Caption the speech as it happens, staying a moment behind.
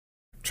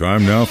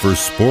Time now for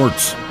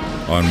sports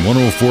on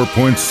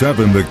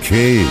 104.7 The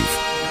Cave.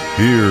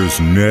 Here's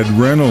Ned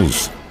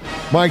Reynolds.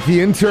 Mike,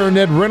 the intern,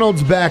 Ned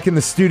Reynolds, back in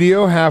the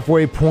studio.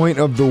 Halfway point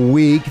of the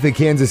week. The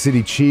Kansas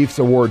City Chiefs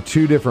award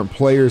two different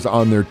players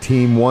on their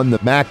team. One,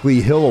 the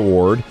Mackley Hill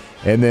Award,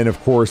 and then, of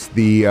course,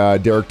 the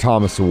Derek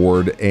Thomas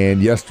Award.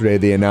 And yesterday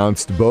they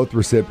announced both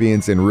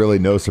recipients, and really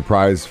no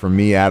surprise from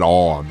me at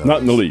all on those. Not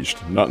in the least.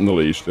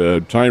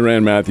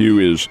 Tyrann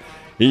Mathieu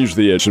he's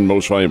the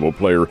most valuable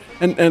player.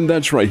 And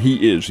that's right,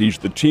 he is. He's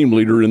the team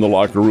leader in the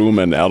locker room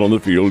and out on the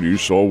field. You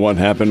saw what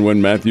happened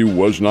when Mathieu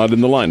was not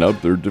in the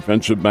lineup. Their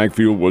defensive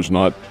backfield was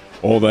not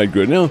all that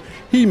good. Now,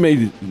 he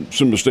made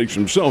some mistakes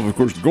himself, of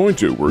course, going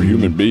to. We're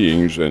human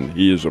beings, and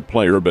he is a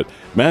player. But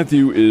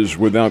Mathieu is,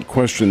 without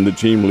question, the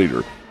team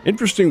leader.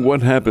 Interesting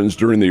what happens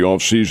during the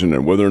offseason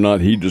and whether or not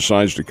he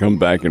decides to come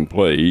back and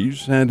play.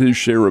 He's had his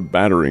share of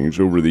batterings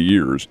over the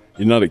years.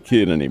 He's not a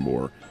kid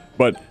anymore.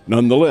 But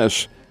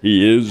nonetheless,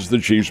 he is the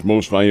Chiefs'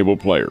 most valuable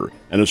player.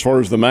 And as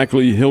far as the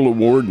Mackley Hill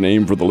Award,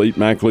 named for the late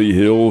Mackley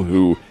Hill,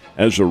 who,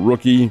 as a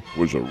rookie,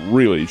 was a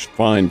really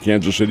fine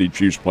Kansas City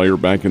Chiefs player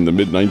back in the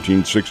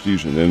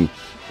mid-1960s and then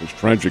was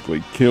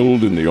tragically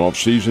killed in the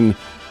offseason.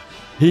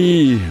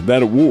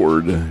 That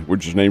award,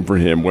 which is named for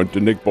him, went to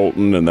Nick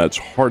Bolton, and that's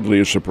hardly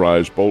a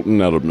surprise. Bolton,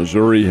 out of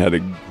Missouri, had a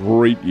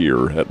great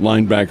year at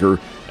linebacker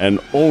and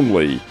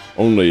only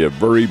a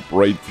very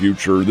bright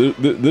future.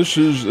 This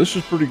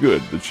is pretty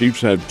good. The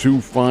Chiefs have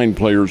two fine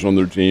players on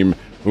their team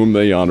whom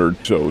they honored.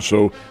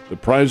 So the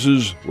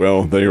prizes,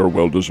 well, they are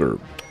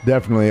well-deserved.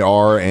 Definitely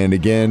are. And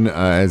again,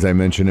 as I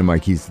mentioned in my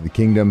Keys to the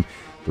Kingdom,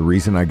 the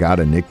reason I got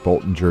a Nick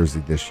Bolton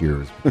jersey this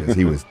year is because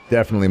he was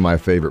definitely my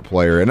favorite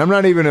player. And I'm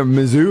not even a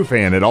Mizzou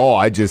fan at all.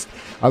 I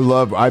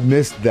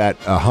missed that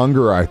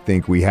hunger I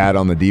think we had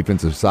on the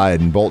defensive side,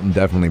 and Bolton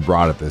definitely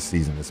brought it this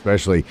season,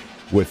 especially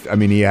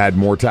he had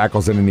more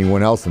tackles than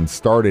anyone else and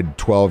started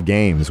 12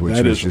 games, which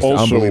was just unbelievable.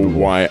 That is also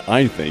why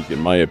I think, in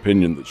my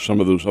opinion, that some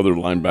of those other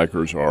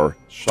linebackers are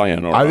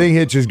sayonara. I think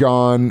Hitch is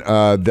gone,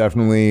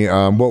 definitely.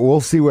 But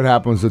we'll see what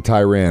happens with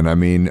Tyrann.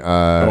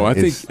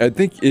 I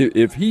think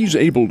if he's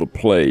able to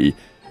play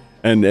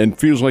and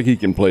feels like he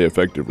can play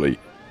effectively,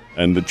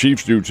 and the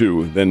Chiefs do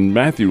too, then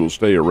Mathieu will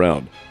stay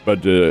around.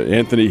 But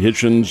Anthony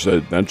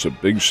Hitchens, that's a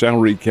big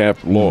salary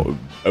cap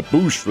a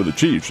boost for the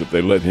Chiefs if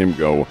they let him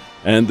go.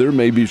 And there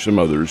may be some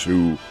others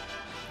who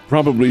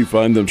probably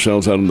find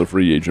themselves out in the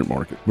free agent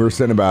market. We were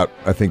saying about,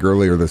 I think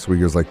earlier this week,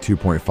 it was like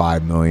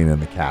 $2.5 million in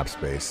the cap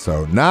space.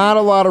 So not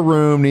a lot of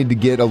room. Need to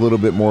get a little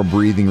bit more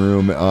breathing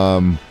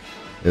room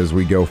as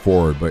we go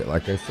forward. But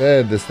like I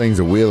said, this thing's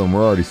a wheel, and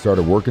we're already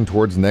started working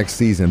towards next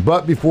season.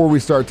 But before we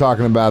start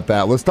talking about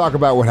that, let's talk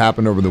about what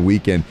happened over the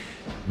weekend.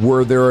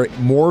 Were there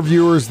more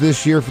viewers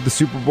this year for the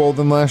Super Bowl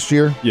than last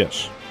year?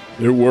 Yes.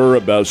 There were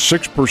about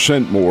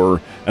 6%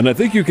 more, and I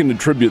think you can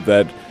attribute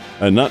that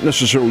not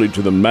necessarily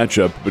to the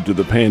matchup, but to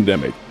the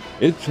pandemic.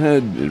 It's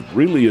had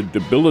really a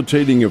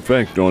debilitating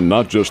effect on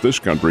not just this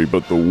country,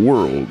 but the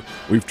world.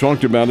 We've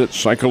talked about it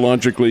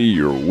psychologically.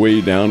 You're way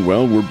down.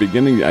 Well, we're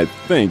beginning, I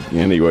think,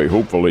 anyway,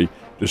 hopefully,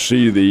 to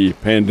see the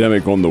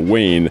pandemic on the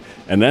wane.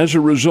 And as a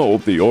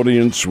result, the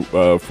audience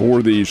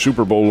for the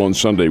Super Bowl on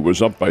Sunday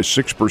was up by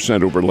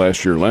 6% over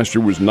last year. Last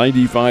year was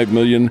 95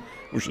 million,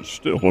 which is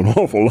still an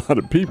awful lot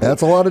of people.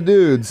 That's a lot of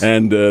dudes.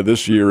 And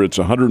this year it's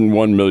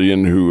 101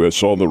 million who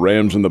saw the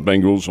Rams and the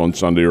Bengals on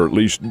Sunday, or at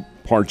least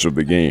parts of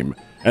the game.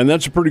 And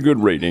that's a pretty good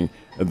rating.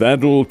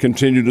 That'll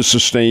continue to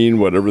sustain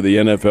whatever the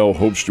NFL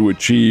hopes to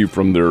achieve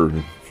from their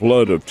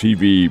flood of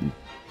TV,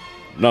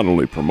 not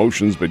only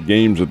promotions, but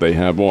games that they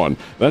have on.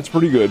 That's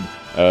pretty good.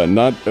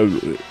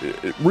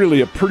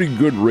 Really a pretty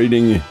good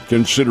rating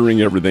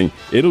considering everything.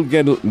 It'll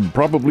get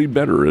probably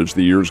better as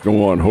the years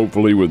go on,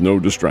 hopefully with no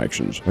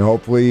distractions. And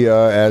hopefully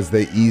as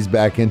they ease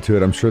back into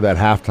it, I'm sure that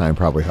halftime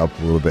probably helped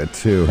a little bit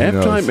too.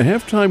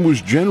 Halftime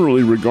was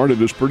generally regarded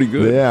as pretty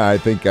good. Yeah, I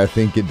think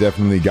it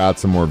definitely got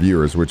some more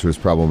viewers, which was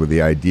probably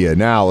the idea.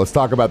 Now let's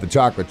talk about the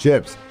chocolate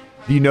chips.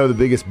 Do you know the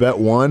biggest bet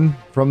won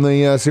from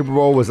the Super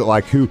Bowl? Was it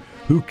like who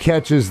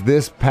catches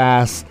this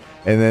pass,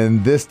 and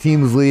then this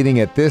team's leading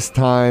at this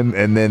time,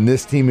 and then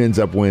this team ends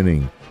up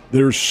winning?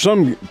 There's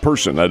some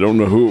person, I don't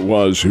know who it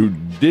was, who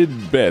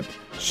did bet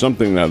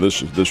something. Now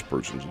this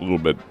person's a little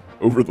bit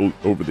over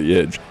the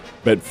edge.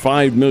 Bet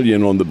 $5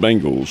 million on the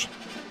Bengals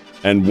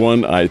and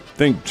won, I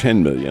think,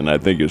 $10 million, I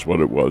think is what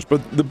it was.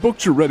 But the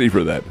books are ready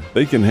for that.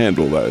 They can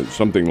handle that,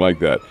 something like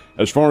that.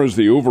 As far as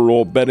the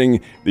overall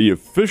betting, the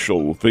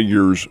official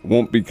figures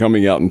won't be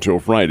coming out until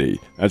Friday.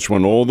 That's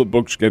when all the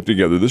books get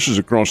together. This is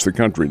across the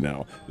country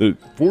now. The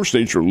 4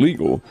 states are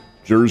legal,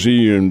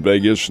 Jersey and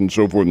Vegas and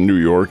so forth in New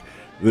York,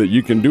 that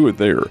you can do it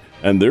there.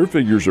 And their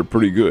figures are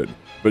pretty good.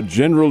 But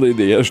generally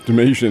the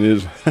estimation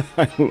is,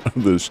 I love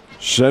this,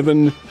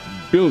 $7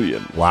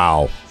 billion.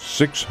 Wow.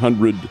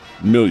 600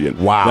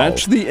 million. Wow.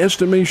 That's the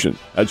estimation.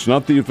 That's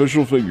not the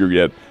official figure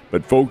yet.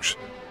 But folks,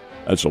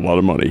 that's a lot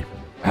of money.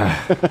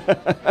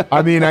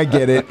 I mean, I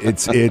get it.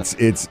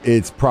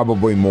 It's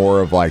probably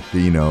more of like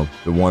the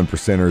one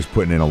percenters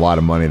putting in a lot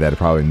of money that it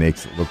probably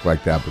makes it look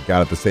like that. But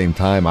God, at the same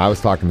time, I was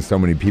talking to so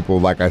many people.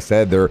 Like I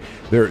said, they're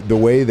the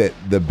way that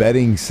the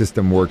betting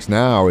system works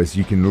now is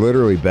you can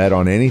literally bet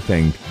on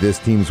anything. This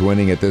team's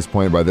winning at this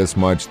point by this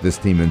much. This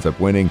team ends up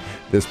winning.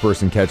 This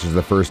person catches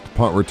the first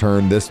punt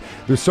return. There's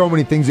so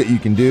many things that you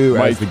can do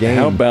Mike, as the game.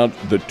 How about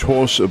the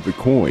toss of the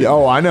coin?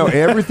 Oh, I know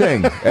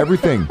everything.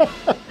 Everything.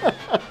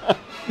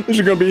 Is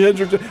it going to be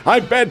heads or tails? I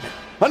bet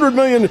 $100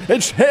 million.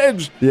 It's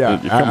heads. Yeah,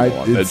 come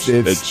on.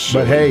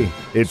 But hey,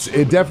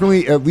 it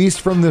definitely, at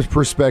least from the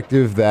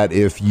perspective that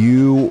if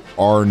you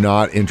are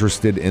not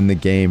interested in the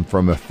game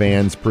from a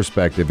fan's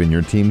perspective and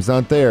your team's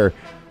not there,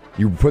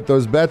 you put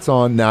those bets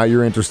on. Now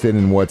you're interested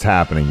in what's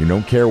happening. You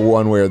don't care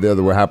one way or the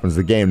other what happens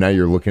to the game. Now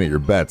you're looking at your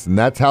bets, and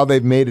that's how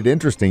they've made it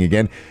interesting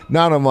again.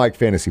 Not unlike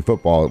fantasy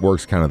football, it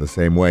works kind of the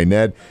same way.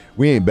 Ned,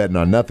 we ain't betting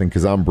on nothing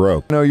because I'm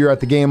broke. I know you're at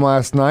the game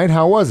last night.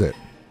 How was it?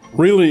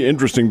 Really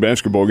interesting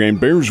basketball game.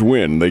 Bears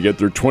win. They get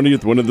their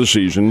 20th win of the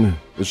season.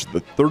 This is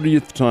the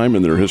 30th time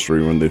in their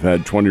history when they've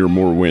had 20 or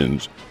more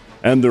wins.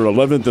 And they're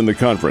 11th in the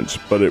conference,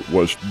 but it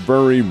was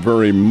very,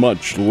 very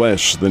much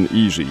less than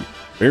easy.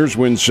 Bears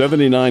win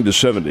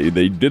 79-70.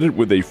 They did it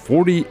with a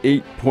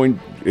 48-point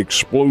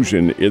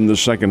explosion in the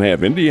second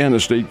half. Indiana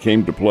State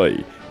came to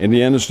play.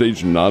 Indiana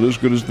State's not as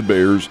good as the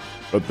Bears,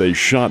 but they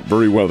shot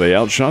very well. They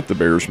outshot the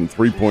Bears from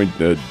three-point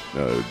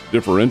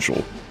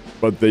differential,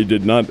 but they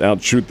did not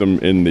outshoot them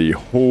in the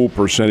whole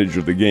percentage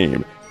of the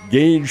game.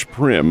 Gage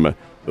Prim,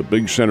 the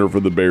big center for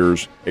the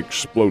Bears,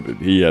 exploded.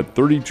 He had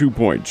 32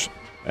 points,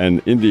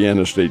 and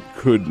Indiana State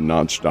could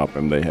not stop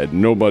him. They had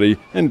nobody,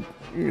 and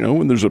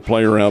when there's a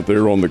player out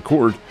there on the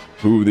court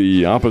who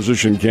the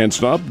opposition can't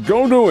stop,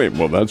 go to him.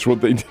 Well, that's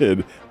what they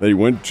did. They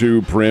went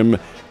to Prim,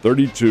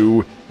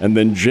 32, and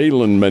then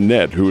Jalen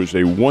Manette, who is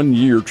a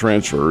one-year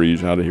transfer.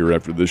 He's out of here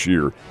after this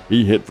year.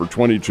 He hit for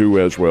 22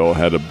 as well,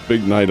 had a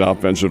big night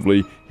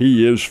offensively.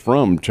 He is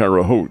from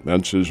Terre Haute.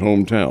 That's his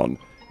hometown,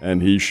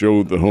 and he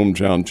showed the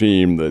hometown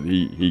team that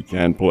he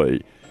can play.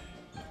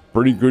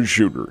 Pretty good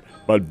shooter.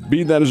 But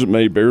be that as it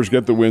may, Bears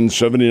get the win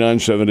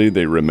 79-70.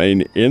 They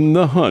remain in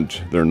the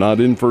hunt. They're not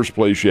in first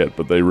place yet,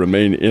 but they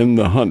remain in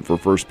the hunt for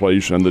first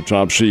place and the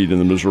top seed in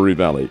the Missouri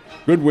Valley.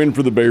 Good win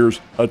for the Bears,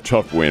 a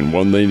tough win,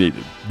 one they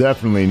needed.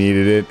 Definitely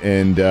needed it,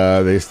 and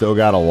they still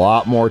got a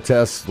lot more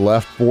tests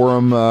left for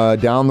them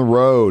down the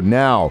road.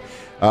 Now,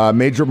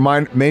 Major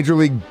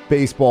League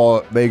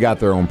Baseball, they got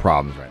their own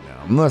problems right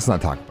now. Let's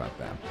not talk about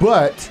that.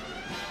 But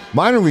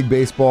minor league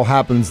baseball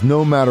happens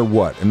no matter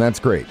what, and that's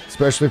great,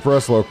 especially for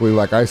us locally.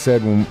 Like I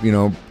said,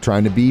 when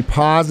trying to be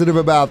positive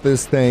about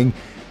this thing.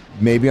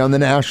 Maybe on the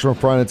national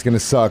front it's going to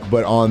suck,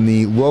 but on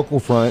the local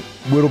front,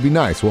 it'll be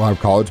nice. We'll have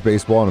college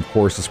baseball, and of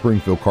course the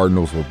Springfield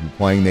Cardinals will be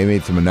playing. They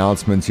made some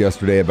announcements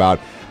yesterday about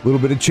a little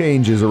bit of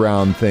changes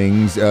around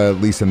things,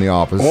 at least in the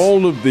office.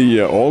 All of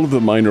the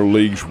minor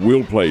leagues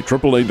will play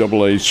AAA,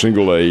 AA,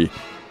 Single A,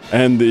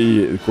 and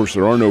of course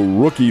there are no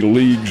rookie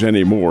leagues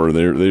anymore.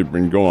 They've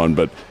been gone,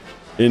 but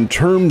in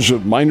terms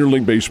of minor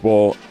league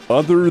baseball,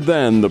 other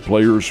than the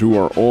players who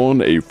are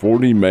on a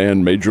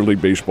 40-man Major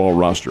League Baseball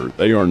roster,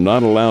 they are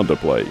not allowed to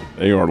play.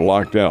 They are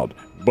locked out.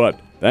 But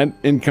that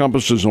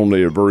encompasses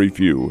only a very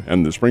few,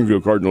 and the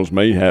Springfield Cardinals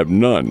may have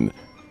none.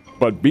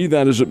 But be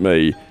that as it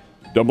may,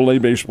 AA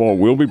baseball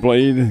will be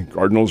played.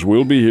 Cardinals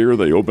will be here.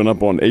 They open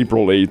up on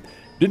April 8th.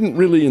 Didn't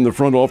really, in the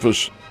front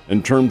office,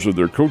 in terms of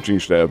their coaching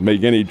staff,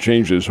 make any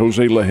changes.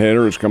 Jose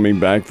Lejera is coming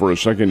back for a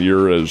second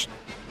year as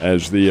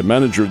the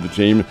manager of the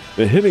team.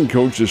 The hitting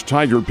coach is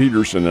Tiger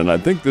Peterson, and I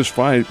think this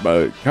fight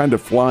kind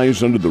of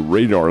flies under the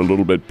radar a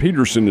little bit.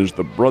 Peterson is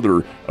the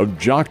brother of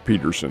Jock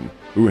Peterson,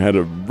 who had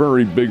a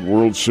very big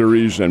World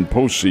Series and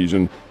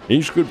postseason.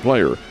 He's a good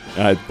player.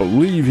 I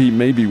believe he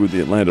may be with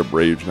the Atlanta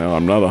Braves now.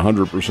 I'm not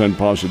 100%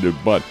 positive,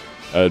 but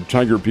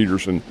Tiger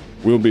Peterson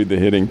will be the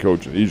hitting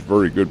coach. He's a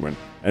very good one.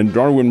 And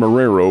Darwin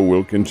Marrero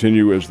will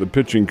continue as the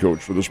pitching coach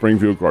for the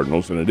Springfield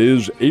Cardinals, and it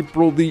is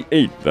April the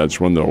 8th. That's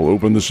when they'll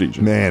open the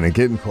season. Man, and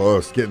getting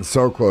close, getting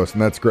so close,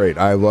 and that's great.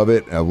 I love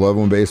it. I love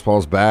when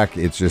baseball's back.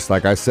 It's just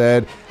like I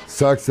said,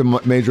 sucks the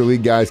major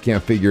league guys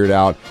can't figure it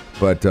out,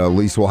 but at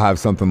least we'll have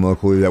something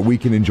locally that we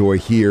can enjoy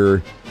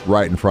here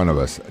right in front of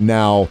us.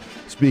 Now,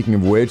 speaking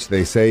of which,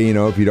 they say,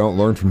 if you don't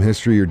learn from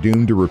history, you're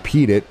doomed to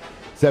repeat it.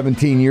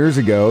 17 years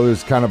ago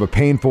is kind of a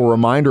painful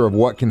reminder of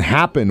what can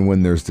happen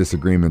when there's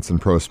disagreements in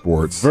pro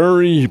sports.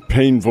 Very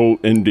painful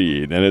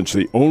indeed, and it's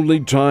the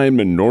only time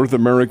in North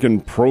American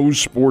pro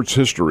sports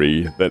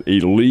history that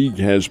a league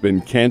has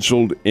been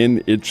canceled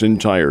in its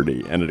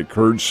entirety, and it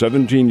occurred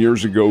 17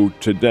 years ago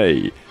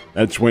today.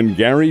 That's when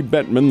Gary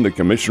Bettman, the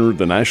commissioner of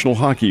the National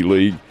Hockey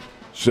League,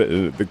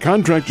 said the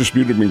contract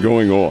dispute had been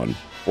going on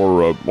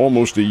for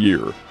almost a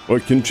year,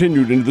 but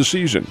continued into the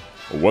season.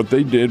 What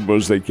they did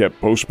was they kept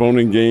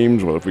postponing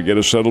games. Well, if we get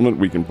a settlement,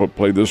 we can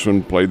play this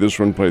one, play this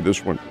one, play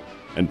this one.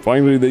 And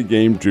finally they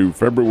came to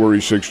February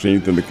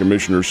 16th, and the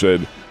commissioner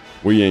said,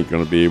 we ain't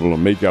going to be able to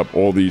make up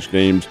all these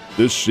games.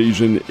 This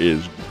season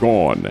is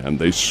gone. And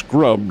they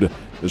scrubbed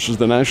This is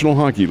the National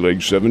Hockey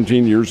League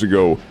 17 years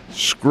ago,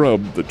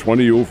 scrubbed the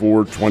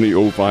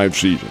 2004-2005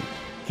 season.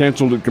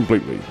 Canceled it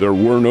completely. There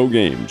were no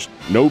games,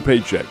 no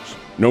paychecks,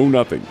 no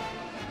nothing.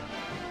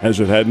 Has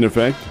it had an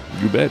effect?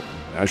 You bet.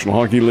 National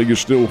Hockey League is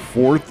still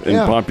fourth in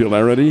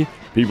popularity.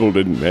 People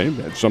didn't,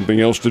 had something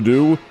else to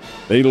do.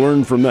 They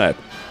learned from that.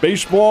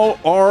 Baseball,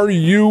 are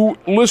you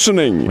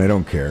listening? I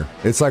don't care.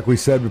 It's like we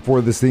said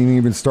before this thing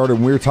even started.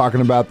 When we were talking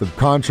about the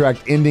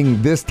contract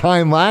ending this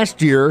time last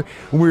year,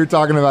 when we were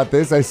talking about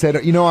this, I said,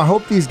 I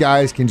hope these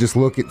guys can just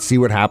see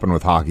what happened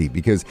with hockey,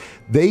 because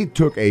they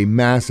took a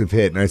massive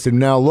hit. And I said,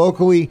 now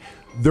locally,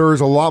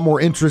 there's a lot more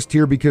interest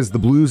here because the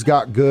Blues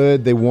got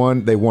good. They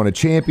won a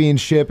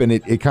championship, and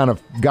it kind of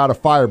got a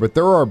fire. But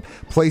there are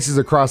places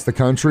across the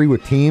country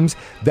with teams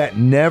that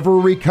never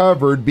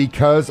recovered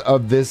because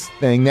of this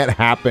thing that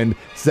happened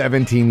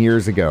 17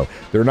 years ago.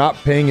 They're not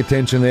paying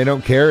attention. They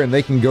don't care, and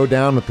they can go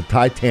down with the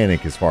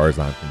Titanic as far as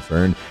I'm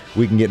concerned.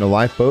 We can get in a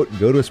lifeboat and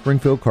go to a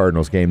Springfield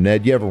Cardinals game.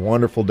 Ned, you have a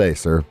wonderful day,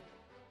 sir.